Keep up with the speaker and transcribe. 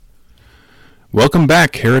Welcome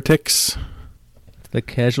back, heretics. The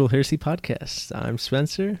Casual Heresy Podcast. I'm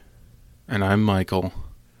Spencer. And I'm Michael.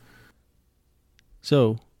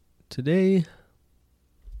 So, today,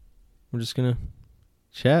 we're just going to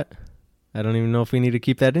chat. I don't even know if we need to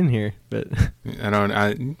keep that in here, but...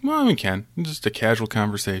 we can. Just a casual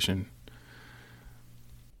conversation.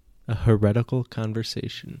 A heretical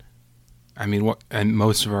conversation. I mean, and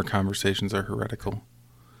most of our conversations are heretical.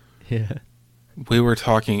 Yeah. I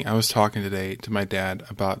was talking today to my dad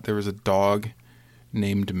about there was a dog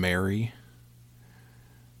named Mary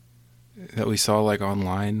that we saw like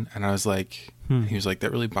online, and I was like, he was like,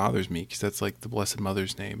 that really bothers me because that's like the Blessed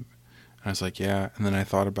Mother's name. And I was like, yeah. And then I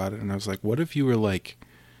thought about it, and I was like, what if you were like,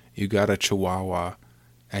 you got a Chihuahua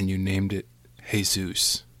and you named it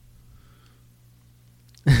Jesus?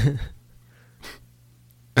 And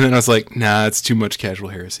then I was like, nah, it's too much casual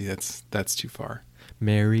heresy. That's too far.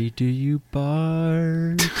 Mary, do you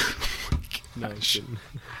bark? No, I'm kidding.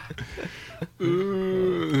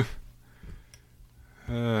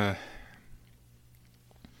 How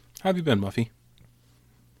have you been, Muffy?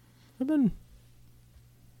 I've been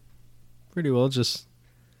pretty well. Just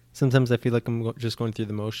sometimes I feel like I'm just going through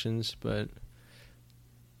the motions, but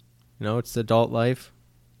it's adult life.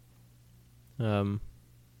 Newly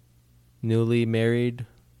married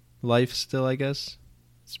life still, I guess.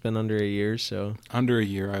 It's been under a year, so under a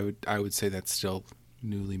year, I would say that's still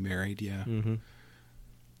newly married. Yeah. Mm-hmm.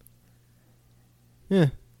 Yeah,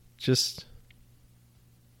 just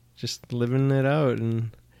living it out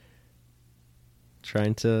and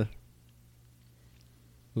trying to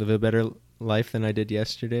live a better life than I did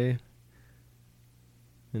yesterday,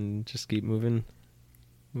 and just keep moving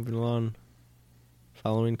along,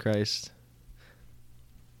 following Christ.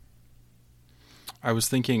 I was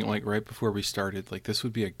thinking, like, right before we started, like, this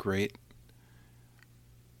would be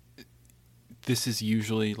this is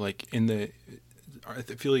usually, like, I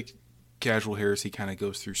feel like Casual Heresy kind of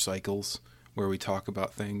goes through cycles where we talk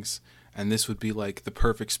about things, and this would be, like, the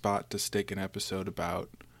perfect spot to stick an episode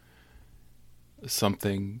about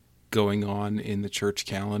something going on in the church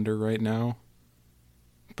calendar right now,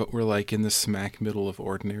 but we're, like, in the smack middle of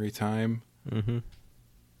ordinary time,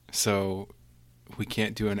 so we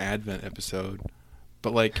can't do an Advent episode.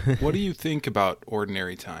 But, like, what do you think about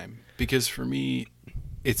ordinary time? Because for me,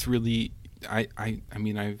 it's really, I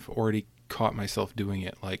mean, I've already caught myself doing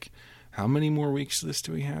it. Like, how many more weeks of this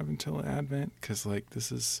do we have until Advent? Because, like,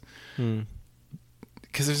 this is,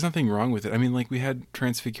 because there's nothing wrong with it. I mean, like, we had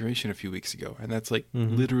Transfiguration a few weeks ago, and that's, like,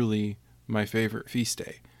 literally my favorite feast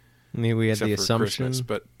day. I mean, we had the Assumption. Christmas,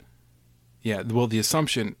 but, yeah, well, the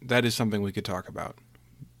Assumption, that is something we could talk about.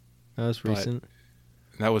 That was recent.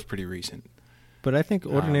 That was pretty recent. But I think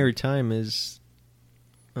ordinary time is,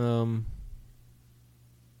 I don't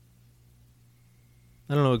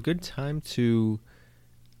know, a good time to,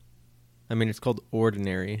 I mean, it's called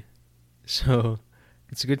ordinary, so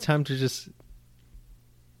it's a good time to just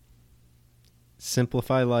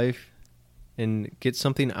simplify life and get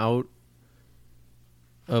something out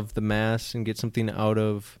of the Mass and get something out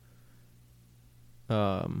of,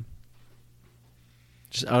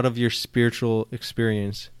 just out of your spiritual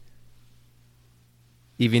experience.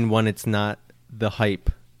 Even when it's not the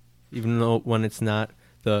hype, even though when it's not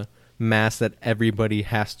the Mass that everybody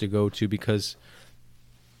has to go to because,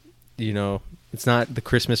 it's not the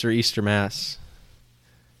Christmas or Easter Mass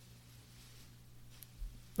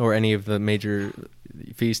or any of the major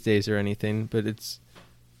feast days or anything, but it's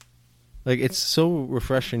like, it's so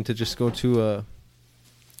refreshing to just go to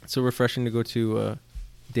a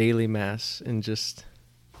daily Mass and just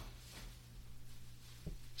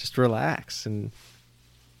relax and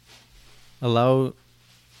allow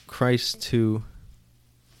Christ to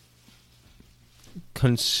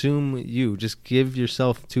consume you. Just give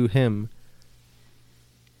yourself to Him.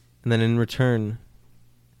 And then in return,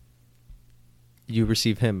 you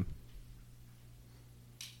receive Him.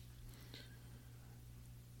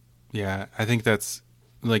 Yeah, I think that's,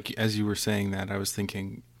 like, as you were saying that, I was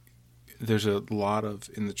thinking there's a lot of,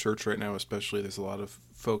 in the church right now especially, there's a lot of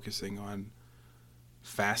focusing on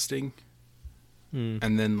fasting.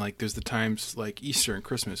 And then, like, there's the times like Easter and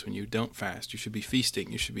Christmas when you don't fast. You should be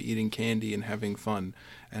feasting. You should be eating candy and having fun.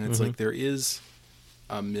 And it's like there is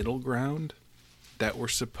a middle ground that we're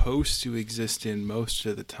supposed to exist in most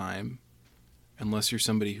of the time, unless you're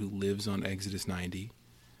somebody who lives on Exodus 90.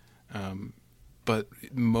 But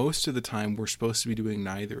most of the time, we're supposed to be doing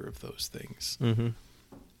neither of those things. And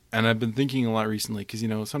I've been thinking a lot recently because,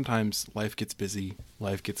 sometimes life gets busy,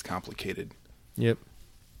 life gets complicated. Yep.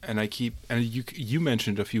 And you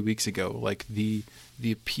mentioned a few weeks ago, like the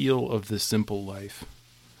appeal of the simple life.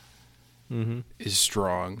 is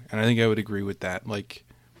strong. And I think I would agree with that. Like,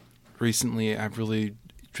 recently I've really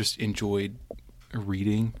just enjoyed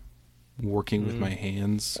reading, working with my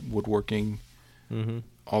hands, woodworking,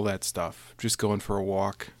 all that stuff. Just going for a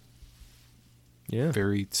walk. Yeah.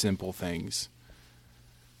 Very simple things.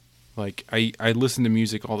 Like, I listen to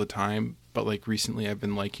music all the time, but like recently I've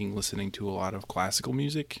been liking listening to a lot of classical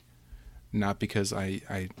music. Not because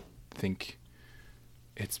I think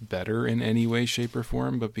it's better in any way, shape, or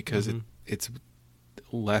form, but because it's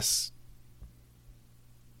less...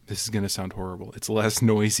 This is going to sound horrible. It's less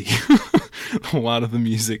noisy. A lot of the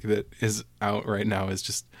music that is out right now is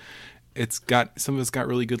just... some of it's got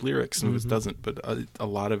really good lyrics, some of it doesn't, but a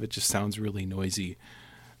lot of it just sounds really noisy.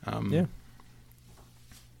 Yeah,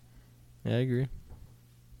 I agree.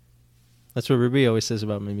 That's what Ruby always says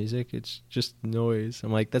about my music. It's just noise.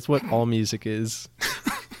 I'm like, that's what all music is.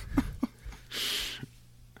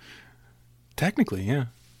 Technically, yeah.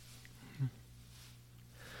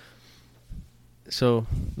 So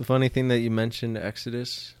the funny thing that you mentioned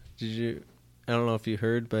Exodus, I don't know if you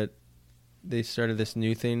heard, but they started this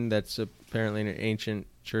new thing that's apparently an ancient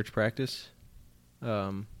church practice.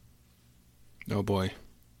 Oh boy.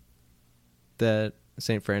 That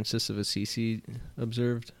St. Francis of Assisi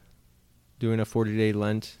observed, doing a 40-day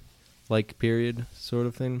Lent-like period sort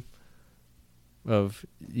of thing of,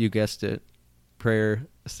 you guessed it, prayer,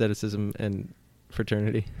 asceticism, and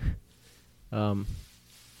fraternity. In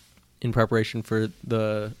preparation for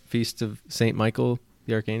the feast of St. Michael,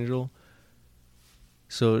 the Archangel.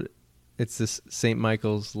 So it's this St.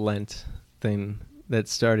 Michael's Lent thing that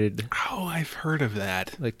started... Oh, I've heard of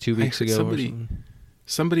that. Like 2 weeks ago.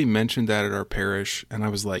 Somebody mentioned that at our parish, and I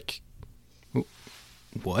was like,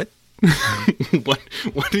 what?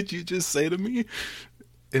 What did you just say to me?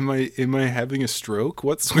 Am I having a stroke?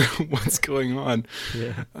 What's going on?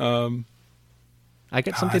 Yeah. I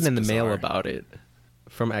got something in the bizarre. mail about it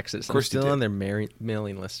from Exodus. Of course, I'm still on their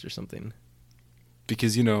mailing list or something.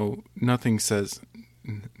 Because nothing says.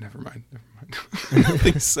 Never mind.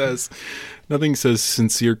 nothing says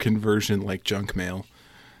sincere conversion like junk mail.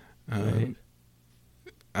 Right.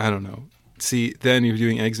 I don't know. See, then you're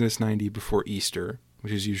doing Exodus 90 before Easter,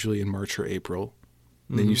 which is usually in March or April.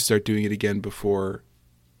 Then you start doing it again before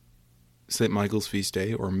St. Michael's feast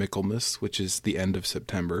day, or Michaelmas, which is the end of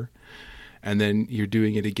September. And then you're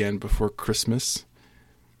doing it again before Christmas.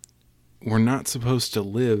 We're not supposed to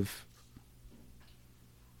live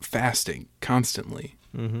fasting constantly.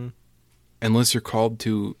 Unless you're called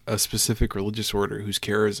to a specific religious order whose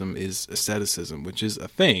charism is asceticism, which is a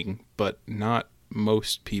thing, but not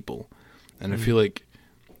most people. And I feel like,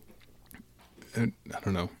 I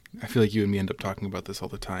don't know, I feel like you and me end up talking about this all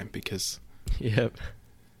the time because Yep.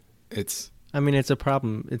 it's a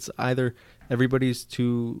problem. It's either everybody's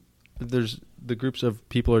there's the groups of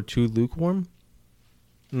people are too lukewarm,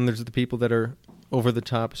 and there's the people that are over the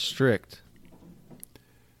top strict.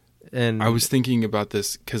 And I was thinking about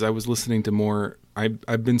this because I was listening to more.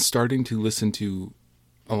 I've been starting to listen to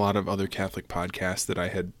a lot of other Catholic podcasts that I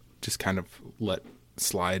had just kind of let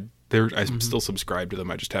slide. I'm still subscribed to them.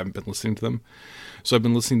 I just haven't been listening to them. So I've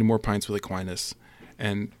been listening to more Pints with Aquinas,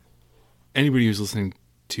 and anybody who's listening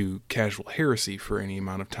to Casual Heresy for any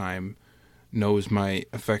amount of time knows my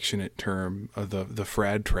affectionate term of the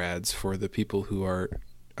Frad Trads for the people who are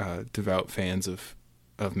devout fans of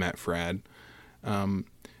Matt Fradd.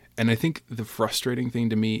 And I think the frustrating thing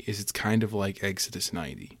to me is it's kind of like Exodus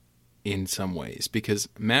 90 in some ways, because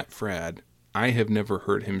Matt Fradd, I have never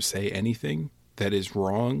heard him say anything that is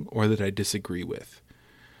wrong or that I disagree with.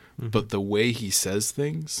 But the way he says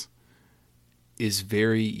things is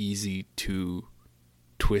very easy to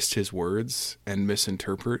twist his words and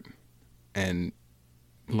misinterpret. And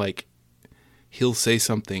like, he'll say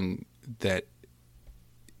something that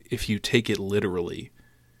if you take it literally,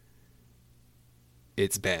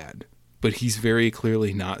 it's bad, but he's very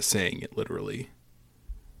clearly not saying it literally.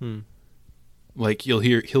 Like you'll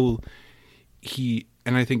hear he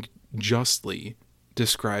and I think justly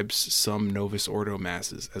describes some Novus Ordo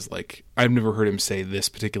masses as like, I've never heard him say this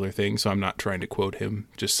particular thing, so I'm not trying to quote him,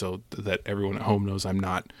 just so that everyone at home knows I'm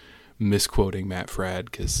not misquoting Matt Fradd,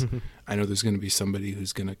 because I know there's going to be somebody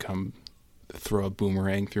who's going to come throw a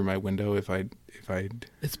boomerang through my window if I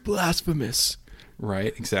it's blasphemous.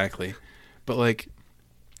 Right, exactly. But like,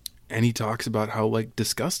 and he talks about how like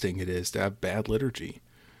disgusting it is to have bad liturgy.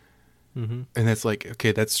 And that's like,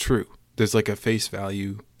 okay, that's true. There's like a face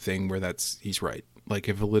value thing where he's right. Like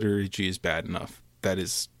if a liturgy is bad enough, that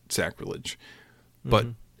is sacrilege. But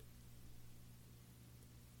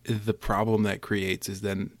the problem that creates is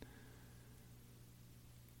then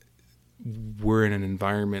we're in an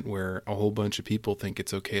environment where a whole bunch of people think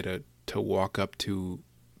it's okay to to walk up to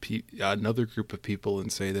another group of people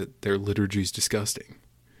and say that their liturgy is disgusting.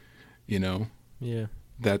 You know? Yeah.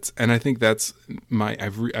 And I think that's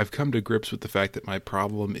I've come to grips with the fact that my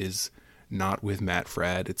problem is not with Matt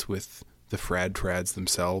Fradd, it's with the Fradd trads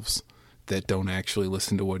themselves that don't actually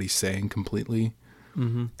listen to what he's saying completely.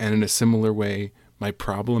 Mm-hmm. And in a similar way, my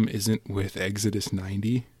problem isn't with Exodus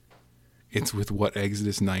 90. It's with what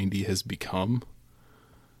Exodus 90 has become.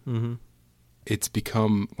 Mm-hmm. It's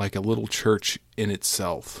become like a little church in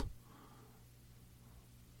itself.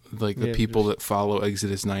 Like the people that follow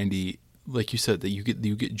Exodus 90, like you said, that you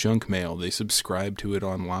get junk mail. They subscribe to it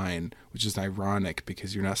online, which is ironic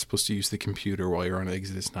because you're not supposed to use the computer while you're on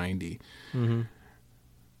Exodus 90. Mm-hmm.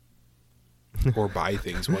 Or buy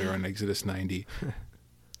things while you're on Exodus 90.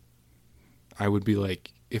 I would be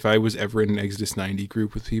like, if I was ever in an Exodus 90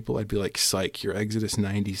 group with people, I'd be like, psych, your Exodus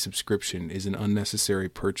 90 subscription is an unnecessary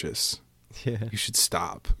purchase. Yeah. You should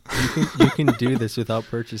stop. You can do this without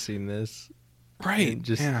purchasing this. Right.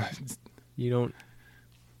 Just, yeah. You don't.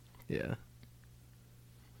 Yeah.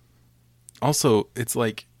 Also, it's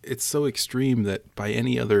like, it's so extreme that by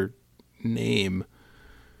any other name,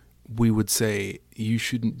 we would say you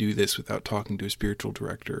shouldn't do this without talking to a spiritual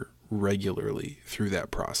director regularly through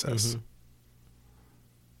that process. Mm-hmm.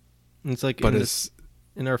 It's like but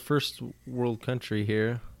in our first world country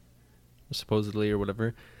here, supposedly or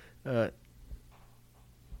whatever,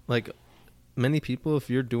 like many people, if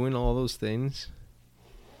you're doing all those things,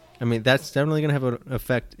 I mean, that's definitely going to have an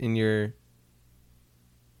effect in your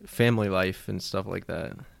family life and stuff like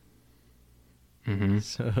that. Mm-hmm.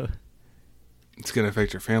 So it's going to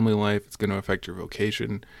affect your family life. It's going to affect your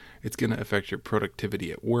vocation. It's going to affect your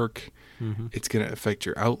productivity at work. Mm-hmm. It's going to affect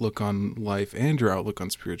your outlook on life and your outlook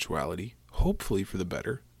on spirituality, hopefully for the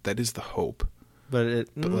better. That is the hope. But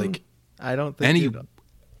like, I don't think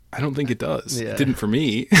I don't think it does. Yeah. It didn't for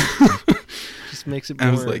me. Just makes it more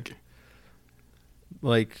I was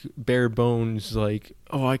like bare bones, like,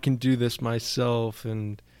 oh, I can do this myself,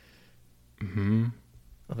 and mm-hmm.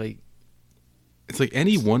 like it's like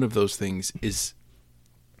any one of those things is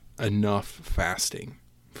enough fasting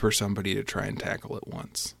for somebody to try and tackle at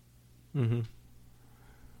once. Mm-hmm.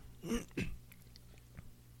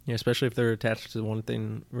 Yeah, especially if they're attached to one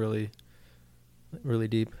thing really, really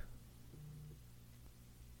deep.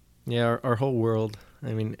 Yeah, our whole world,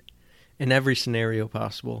 I mean, in every scenario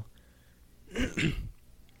possible,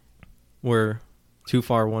 we're too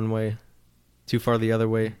far one way, too far the other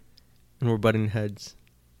way, and we're butting heads.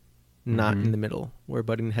 Not in the middle. We're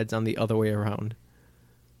butting heads on the other way around.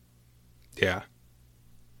 Yeah.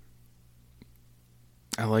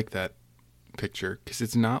 I like that picture because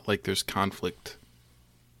it's not like there's conflict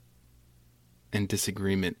and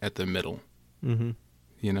disagreement at the middle. Mm-hmm.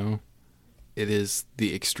 You know? It is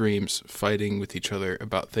the extremes fighting with each other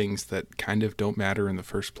about things that kind of don't matter in the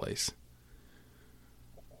first place.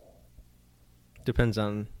 Depends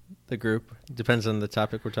on the group. Depends on the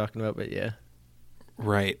topic we're talking about, but yeah.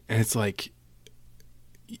 Right. And it's like,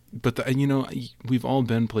 but we've all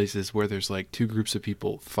been places where there's like two groups of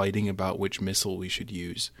people fighting about which missal we should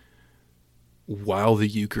use while the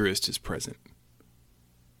Eucharist is present.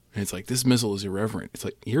 And it's like, this missal is irreverent. It's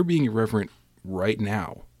like, you're being irreverent right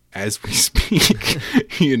now as we speak.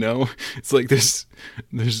 You know, it's like there's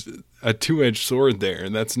a two-edged sword there,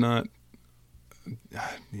 and that's not,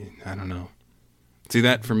 I don't know. See,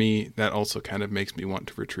 that for me, that also kind of makes me want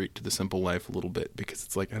to retreat to the simple life a little bit, because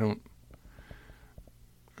it's like,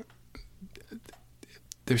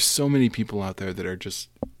 there's so many people out there that are just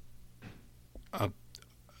a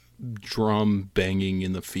drum banging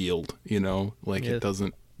in the field, you know, like it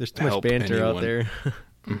doesn't There's too much help banter anyone out there.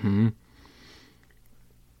 Mm-hmm.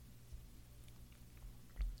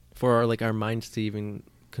 For our minds to even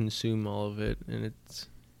consume all of it, and it's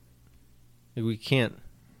like we can't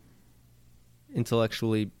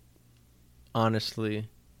intellectually, honestly,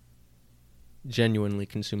 genuinely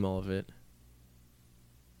consume all of it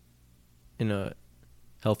in a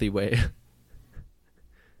healthy way.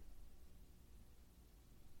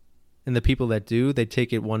 And the people that do, they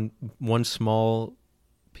take it one small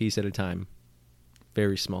piece at a time.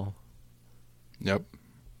 Very small. Yep.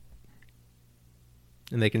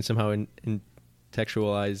 And they can somehow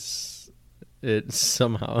contextualize it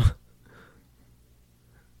somehow.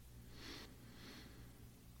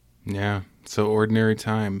 Yeah. So ordinary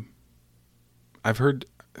time. I've heard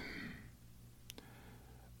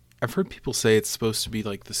people say it's supposed to be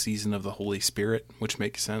like the season of the Holy Spirit, which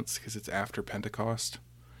makes sense because it's after Pentecost.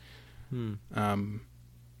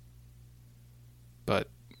 But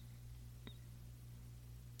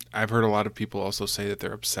I've heard a lot of people also say that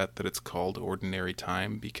they're upset that it's called ordinary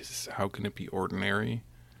time, because how can it be ordinary?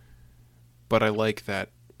 But I like that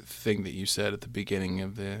thing that you said at the beginning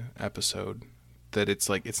of the episode, that it's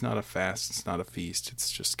like, it's not a fast, it's not a feast,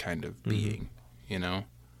 it's just kind of being, you know?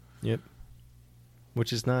 Yep.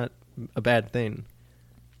 Which is not a bad thing.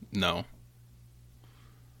 No.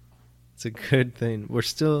 It's a good thing. We're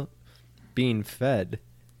still being fed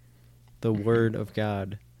the Word of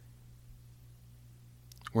God.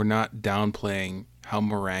 We're not downplaying how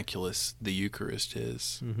miraculous the Eucharist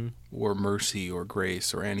is, or mercy or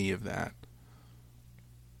grace or any of that.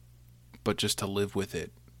 But just to live with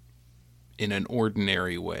it in an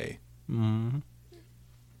ordinary way. Mm-hmm.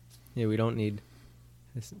 Yeah, we don't need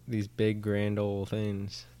these big, grand old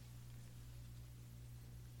things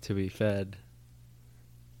to be fed.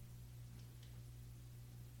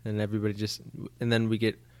 And everybody and then we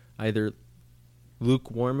get either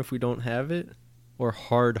lukewarm if we don't have it, or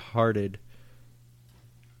hard-hearted,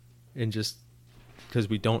 and just because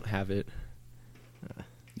we don't have it.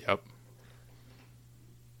 Yep.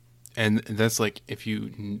 And that's like, if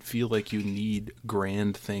you feel like you need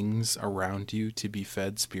grand things around you to be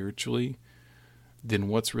fed spiritually, then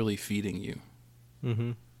what's really feeding you?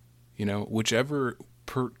 Mm-hmm. You know, whichever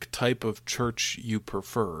type of church you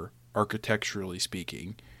prefer, architecturally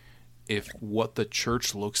speaking, if what the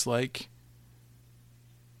church looks like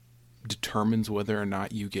determines whether or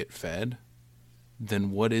not you get fed,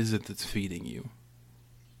 then what is it that's feeding you?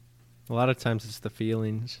 A lot of times it's the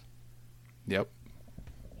feelings. Yep.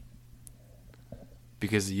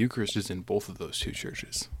 Because the Eucharist is in both of those two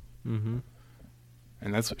churches. Mm-hmm.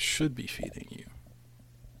 And that's what should be feeding you.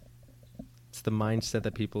 It's the mindset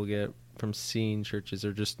that people get from seeing churches,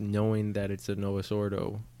 or just knowing that it's a Novus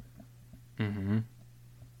Ordo. Mm-hmm.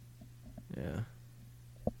 Yeah.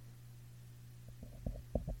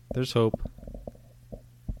 There's hope.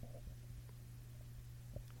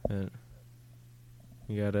 But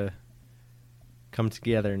we gotta come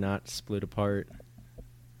together, not split apart.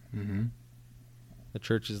 Mm-hmm. The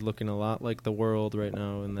church is looking a lot like the world right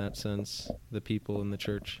now in that sense, the people in the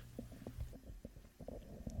church.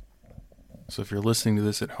 So if you're listening to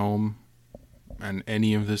this at home and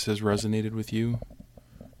any of this has resonated with you,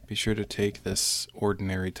 be sure to take this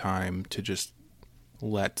ordinary time to just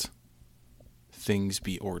let things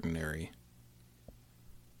be ordinary.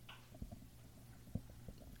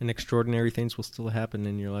 And extraordinary things will still happen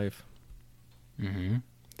in your life. Mm-hmm.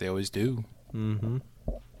 They always do. Mm-hmm.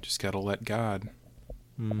 Just gotta let God.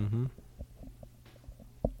 Mm-hmm.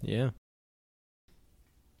 Yeah.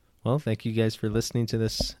 Well, thank you guys for listening to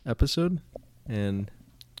this episode, and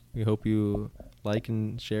we hope you like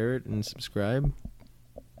and share it and subscribe.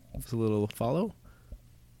 Give us a little follow.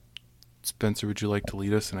 Spencer, would you like to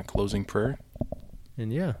lead us in a closing prayer?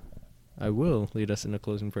 And yeah, I will lead us in a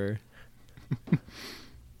closing prayer.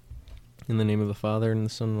 In the name of the Father, and the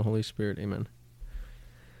Son, and the Holy Spirit, amen.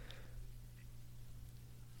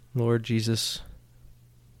 Lord Jesus,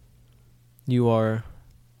 you are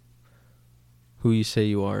who you say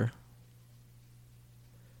you are.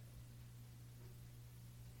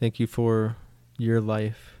 Thank you for your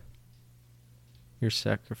life, your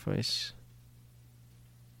sacrifice,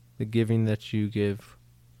 the giving that you give,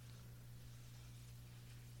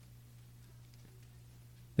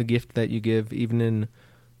 the gift that you give even in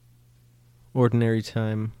ordinary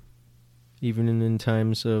time, even in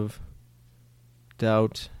times of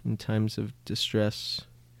doubt, in times of distress,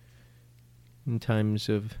 in times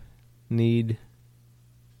of need,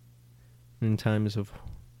 in times of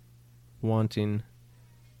wanting,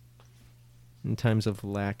 in times of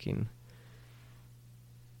lacking.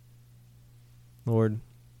 Lord,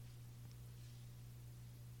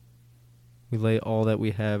 we lay all that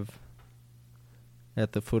we have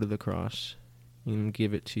at the foot of the cross and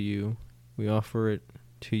give it to you. We offer it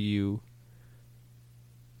to you.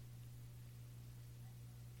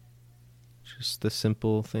 Just the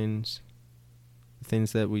simple things, the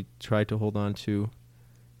things that we try to hold on to,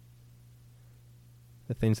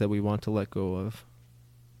 the things that we want to let go of.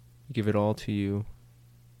 Give it all to you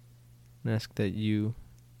and ask that you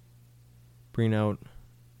bring out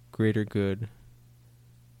greater good,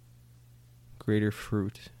 greater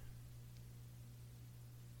fruit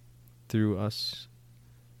through us,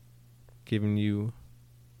 giving you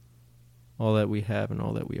all that we have and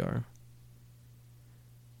all that we are.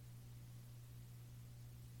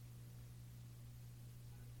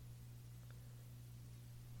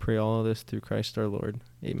 Pray all of this through Christ our Lord.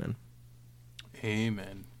 Amen.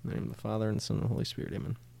 Amen. In the name of the Father, and the Son, and the Holy Spirit.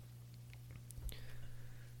 Amen.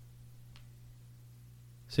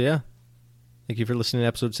 So yeah, thank you for listening to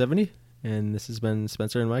episode 70, and this has been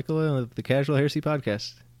Spencer and Michael of the Casual Heresy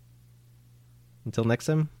Podcast. Until next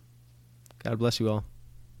time, God bless you all.